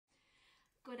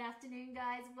afternoon,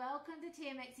 guys. Welcome to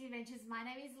Thermomix Adventures. My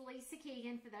name is Lisa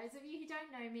Keegan, for those of you who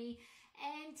don't know me,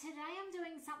 and today I'm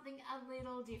doing something a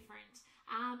little different.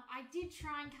 I did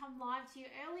try and come live to you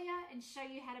earlier and show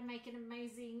you how to make an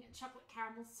amazing chocolate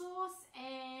caramel sauce,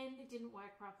 and it didn't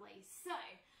work properly. So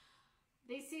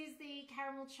this is the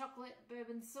caramel chocolate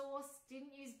bourbon sauce.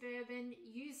 Didn't use bourbon,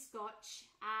 used scotch.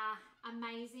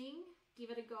 Amazing. Give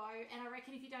it a go. And I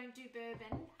reckon if you don't do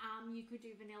bourbon, you could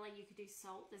do vanilla, you could do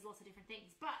salt. There's lots of different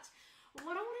things. But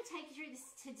what I want to take you through this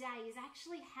today is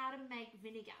actually how to make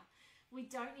vinegar. We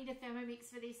don't need a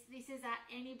Thermomix for this. This is a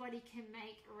anybody can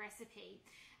make recipe.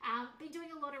 Been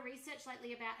doing a lot of research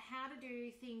lately about how to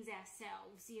do things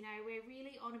ourselves. You know, we're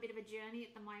really on a bit of a journey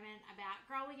at the moment about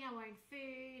growing our own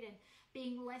food and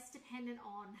being less dependent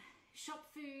on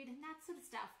shop food and that sort of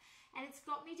stuff. And it's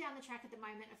got me down the track at the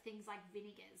moment of things like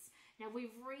vinegars. Now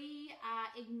we've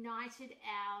reignited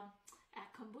our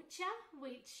kombucha,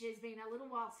 which has been a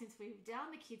little while since we've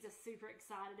done. The kids are super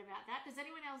excited about that. Does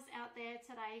anyone else out there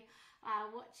today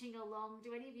watching along,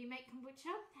 do any of you make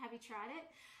kombucha? Have you tried it?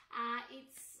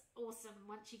 It's awesome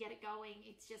once you get it going.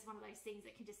 It's just one of those things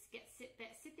that can just sit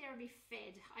there and be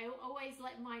fed. I always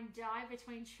let mine die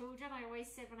between children. I always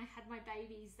said when I had my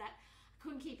babies that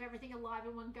couldn't keep everything alive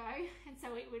in one go, and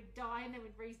so it would die and then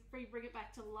we'd bring it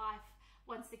back to life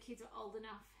once the kids were old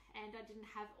enough and I didn't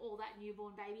have all that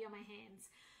newborn baby on my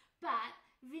hands. But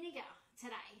vinegar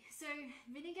today. So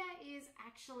vinegar is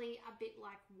actually a bit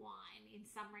like wine in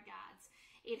some regards.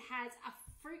 It has a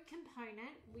fruit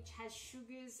component which has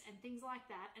sugars and things like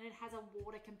that, and it has a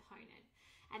water component.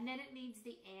 And then it needs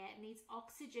the air, it needs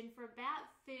oxygen for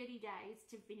about 30 days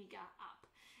to vinegar up.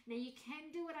 Now you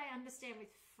can do it, I understand, with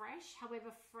fresh.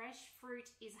 However, fresh fruit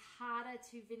is harder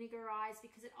to vinegarize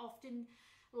because it often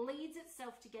leads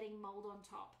itself to getting mold on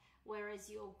top. Whereas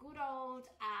your good old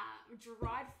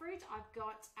dried fruit, I've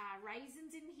got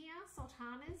raisins in here,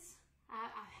 sultanas,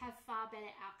 have far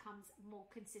better outcomes more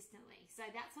consistently. So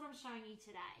that's what I'm showing you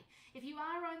today. If you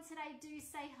are on today, do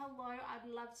say hello. I'd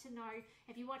love to know.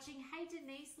 If you're watching, hey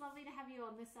Denise, lovely to have you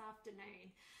on this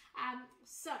afternoon.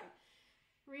 So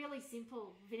really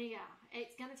simple vinegar.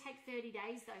 It's going to take 30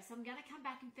 days though, so I'm going to come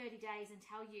back in 30 days and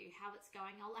tell you how it's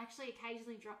going. I'll actually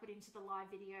occasionally drop it into the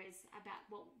live videos about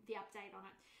the update on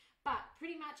it. But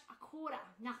pretty much a quarter,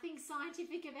 nothing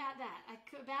scientific about that,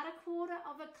 about a quarter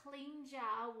of a clean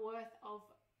jar worth of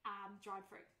dried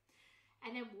fruit.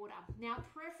 And then water. Now,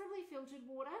 preferably filtered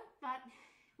water, but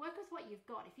work with what you've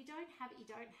got. If you don't have it, you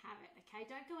don't have it, okay?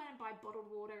 Don't go out and buy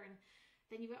bottled water and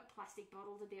then you've got a plastic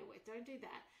bottle to deal with. Don't do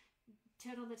that.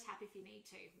 Turn on the tap if you need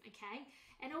to, okay?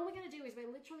 And all we're going to do is we're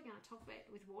literally going to top it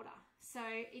with water. So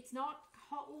it's not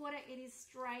hot water, it is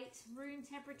straight room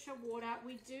temperature water.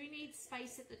 We do need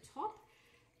space at the top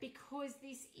because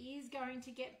this is going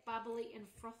to get bubbly and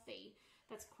frothy.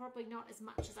 That's probably not as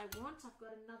much as I want. I've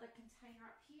got another container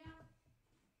up here.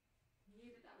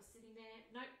 Knew that was sitting there.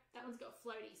 Nope, that one's got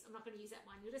floaties. I'm not going to use that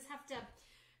one. You'll just have to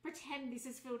pretend this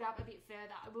is filled up a bit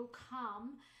further. I will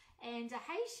come and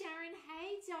hey Sharon,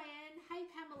 hey Diane, hey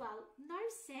Pamela. No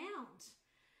sound.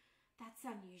 That's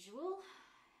unusual.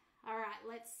 All right,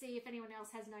 let's see if anyone else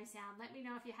has no sound. Let me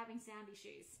know if you're having sound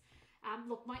issues.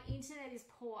 Look, my internet is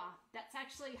poor. That's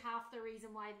actually half the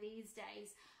reason why these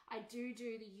days I do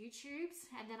the YouTubes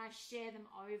and then I share them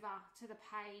over to the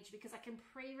page because I can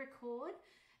pre-record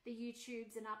the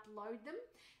YouTubes and upload them,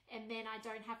 and then I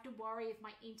don't have to worry if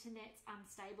my internet's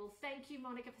unstable. Thank you,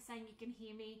 Monica, for saying you can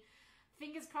hear me.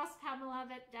 Fingers crossed, Pamela,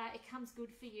 that it comes good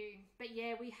for you. But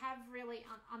yeah, we have really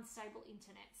unstable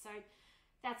internet, so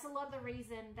that's a lot of the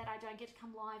reason that I don't get to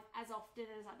come live as often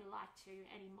as I'd like to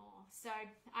anymore. So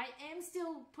I am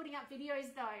still putting up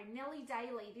videos though, nearly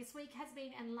daily. This week has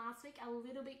been, and last week, a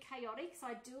little bit chaotic, so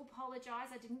I do apologize.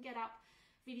 I didn't get up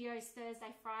videos Thursday,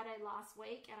 Friday last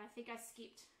week, and I think I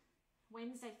skipped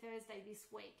Wednesday, Thursday this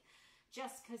week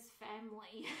just because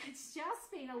family. It's just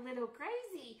been a little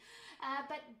crazy.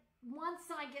 But once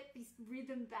I get this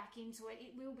rhythm back into it,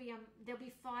 it will be there'll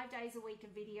be 5 days a week of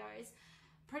videos,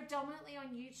 predominantly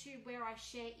on YouTube where I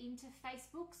share into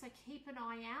Facebook, so keep an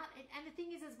eye out. And the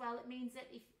thing is as well, it means that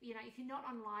if you're not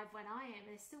on live when I am,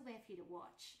 they're still there for you to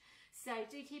watch. So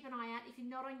do keep an eye out. If you're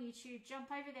not on YouTube,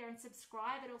 jump over there and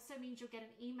subscribe. It also means you'll get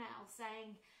an email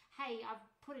saying, hey, I've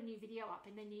put a new video up,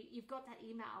 and then you've got that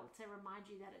email to remind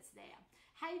you that it's there.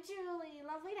 Hey Julie,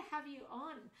 lovely to have you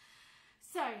on.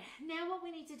 So now what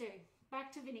we need to do,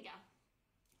 back to vinegar.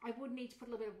 I would need to put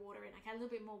a little bit of water in, okay, a little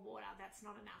bit more water. That's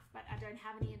not enough, but I don't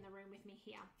have any in the room with me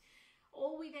here.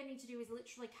 All we then need to do is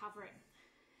literally cover it.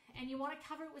 And you want to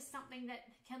cover it with something that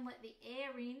can let the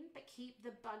air in, but keep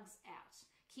the bugs out,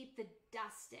 keep the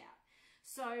dust out.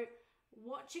 So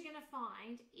what you're going to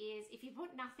find is if you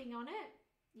put nothing on it,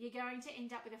 you're going to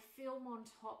end up with a film on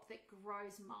top that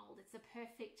grows mold. It's the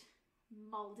perfect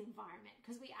mold environment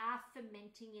because we are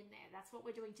fermenting in there. That's what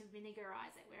we're doing to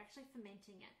vinegarize it. We're actually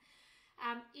fermenting it.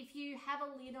 If you have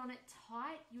a lid on it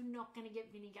tight, you're not going to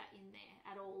get vinegar in there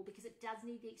at all because it does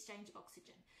need the exchange of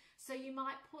oxygen. So you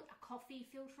might put a coffee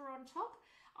filter on top.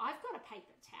 I've got a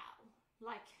paper towel,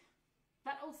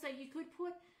 but also you could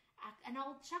put an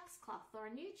old Chuck's cloth or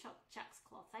a new Chuck's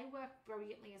cloth. They work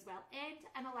brilliantly as well. And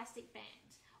an elastic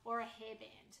band or a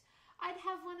hairband. I'd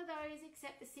have one of those,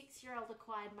 except the 6-year-old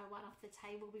acquired my one off the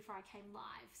table before I came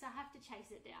live. So I have to chase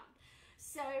it down.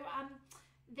 So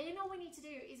then all we need to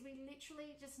do is we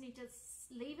literally just need to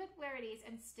leave it where it is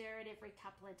and stir it every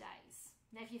couple of days.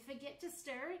 Now, if you forget to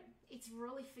stir it, it's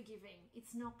really forgiving.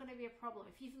 It's not going to be a problem.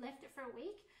 If you've left it for a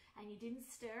week and you didn't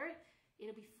stir it,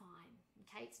 it'll be fine.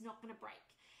 Okay, it's not going to break.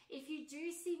 If you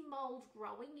do see mold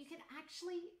growing, you can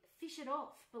actually fish it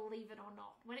off, believe it or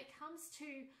not. When it comes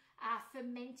to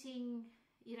fermenting,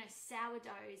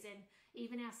 sourdoughs and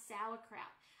even our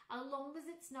sauerkraut, as long as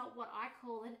it's not what I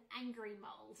call an angry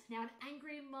mold. Now, an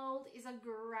angry mold is a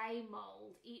gray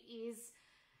mold. It is,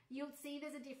 you'll see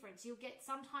there's a difference. You'll get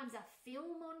sometimes a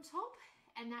film on top,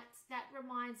 and that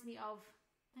reminds me of,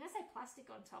 when I say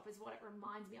plastic on top is what it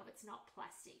reminds me of. It's not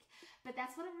plastic, but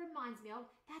that's what it reminds me of.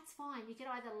 That's fine. You could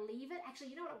either leave it.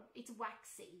 Actually, you know what? It's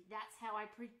waxy. That's how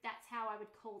I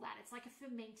would call that. It's like a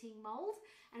fermenting mold,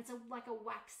 and it's like a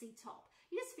waxy top.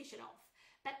 You just fish it off.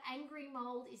 But angry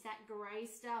mold is that gray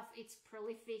stuff. It's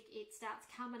prolific. It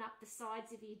starts coming up the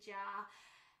sides of your jar.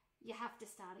 You have to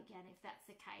start again if that's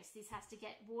the case. This has to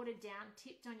get watered down,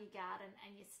 tipped on your garden,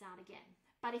 and you start again.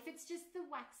 But if it's just the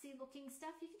waxy looking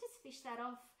stuff, you can just fish that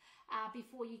off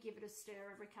before you give it a stir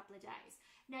every couple of days.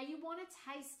 Now you want to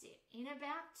taste it. In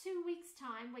about 2 weeks'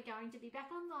 time, we're going to be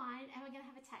back online and we're going to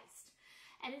have a taste.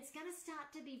 And it's going to start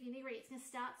to be vinegary. It's going to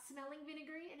start smelling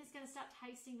vinegary and it's going to start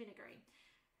tasting vinegary.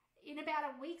 In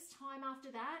about a week's time after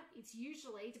that, it's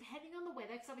usually, depending on the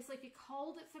weather, because obviously if you're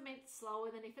cold, it ferments slower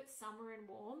than if it's summer and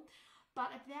warm.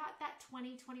 But about that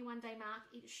 20-21 day mark,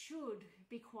 it should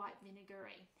be quite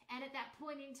vinegary. And at that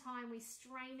point in time, we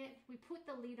strain it, we put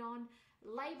the lid on,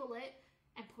 label it,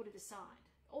 and put it aside,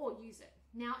 or use it.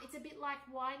 Now, it's a bit like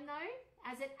wine though.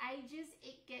 As it ages,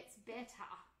 it gets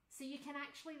better. So you can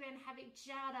actually then have it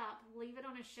jarred up, leave it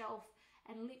on a shelf,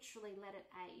 and literally let it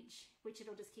age, which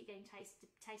it'll just keep getting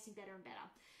tasting better and better.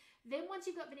 Then once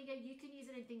you've got vinegar, you can use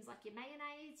it in things like your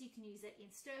mayonnaise, you can use it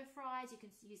in stir fries, you can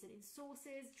use it in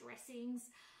sauces, dressings,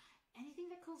 anything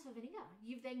that calls for vinegar.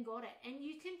 You've then got it. And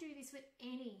you can do this with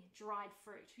any dried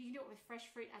fruit. You can do it with fresh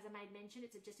fruit, as I made mention.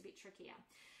 It's just a bit trickier.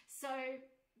 So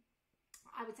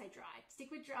I would say dried.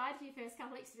 Stick with dried for your first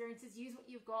couple of experiences. Use what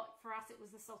you've got. For us, it was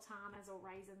the sultanas or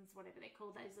raisins, whatever they're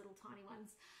called, those little tiny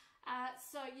ones.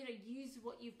 So, use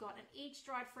what you've got, and each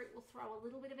dried fruit will throw a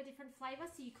little bit of a different flavor.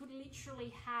 So you could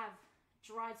literally have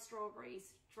dried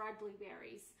strawberries, dried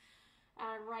blueberries,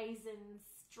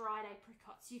 raisins, dried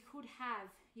apricots. You could have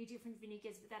your different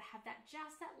vinegars that have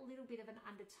just that little bit of an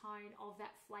undertone of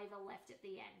that flavor left at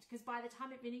the end. Because by the time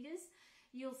it vinegars,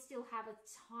 you'll still have a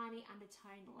tiny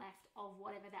undertone left of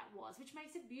whatever that was, which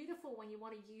makes it beautiful when you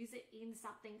want to use it in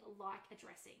something like a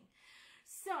dressing.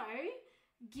 So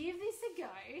give this a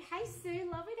go. Hey Sue,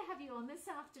 lovely to have you on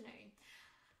this afternoon.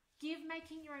 Give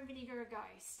making your own vinegar a go.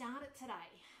 Start it today.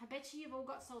 I bet you've all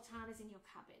got sultanas in your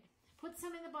cupboard. Put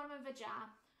some in the bottom of a jar,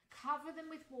 cover them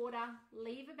with water,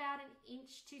 leave about 1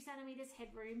 inch, 2 centimeters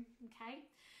headroom, okay?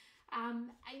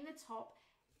 In the top,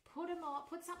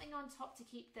 put something on top to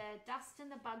keep the dust and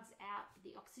the bugs out,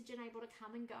 the oxygen able to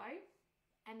come and go,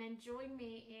 and then join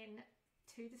me in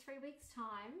 2 to 3 weeks'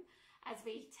 time as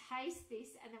we taste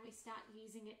this and then we start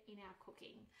using it in our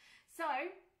cooking. So,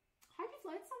 hope you've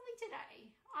learned something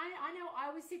today. I know I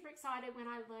was super excited when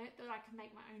I learned that I can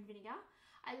make my own vinegar.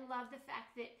 I love the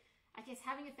fact that I guess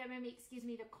having a Thermomix gives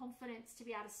me the confidence to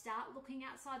be able to start looking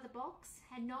outside the box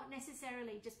and not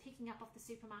necessarily just picking up off the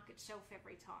supermarket shelf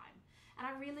every time. And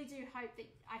I really do hope that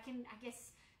I can,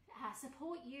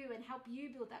 support you and help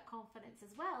you build that confidence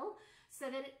as well, so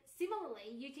that similarly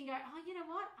you can go, oh, you know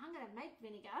what, I'm going to make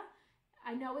vinegar.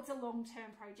 I know it's a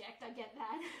long-term project, I get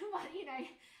that, but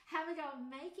have a go at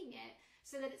making it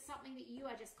so that it's something that you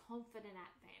are just confident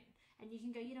at then. And you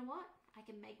can go, you know what, I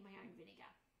can make my own vinegar.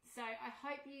 So I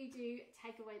hope you do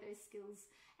take away those skills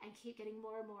and keep getting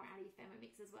more and more out of your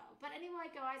Thermomix as well. But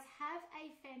anyway, guys, have a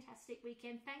fantastic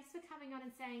weekend. Thanks for coming on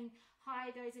and saying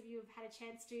hi, those of you who have had a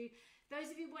chance to.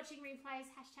 Those of you watching replays,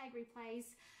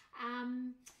 #replays.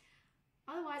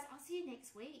 Otherwise, I'll see you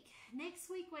next week. Next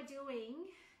week, we're doing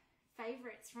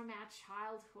favorites from our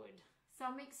childhood. So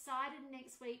I'm excited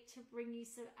next week to bring you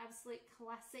some absolute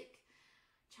classic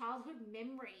childhood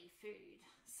memory food.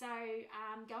 So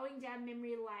going down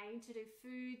memory lane to do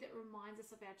food that reminds us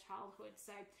of our childhood.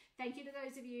 So thank you to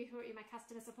those of you who are in my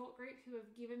customer support group who have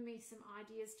given me some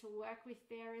ideas to work with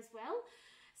there as well.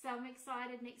 So I'm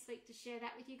excited next week to share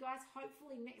that with you guys.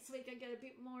 Hopefully next week I get a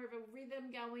bit more of a rhythm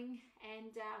going,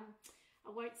 and I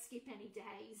won't skip any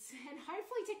days. And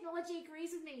hopefully technology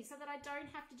agrees with me so that I don't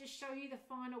have to just show you the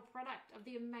final product of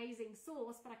the amazing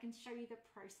sauce, but I can show you the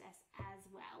process as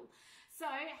well. So,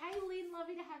 hey Lynn,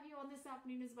 lovely to have you on this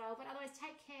afternoon as well. But otherwise,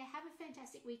 take care. Have a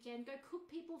fantastic weekend. Go cook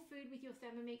people food with your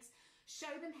Thermomix.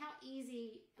 Show them how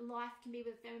easy life can be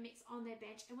with Thermomix on their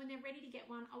bench. And when they're ready to get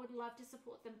one, I would love to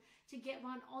support them to get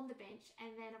one on the bench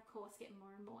and then, of course, get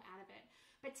more and more out of it.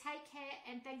 But take care,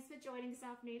 and thanks for joining this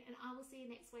afternoon, and I will see you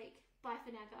next week. Bye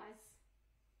for now, guys.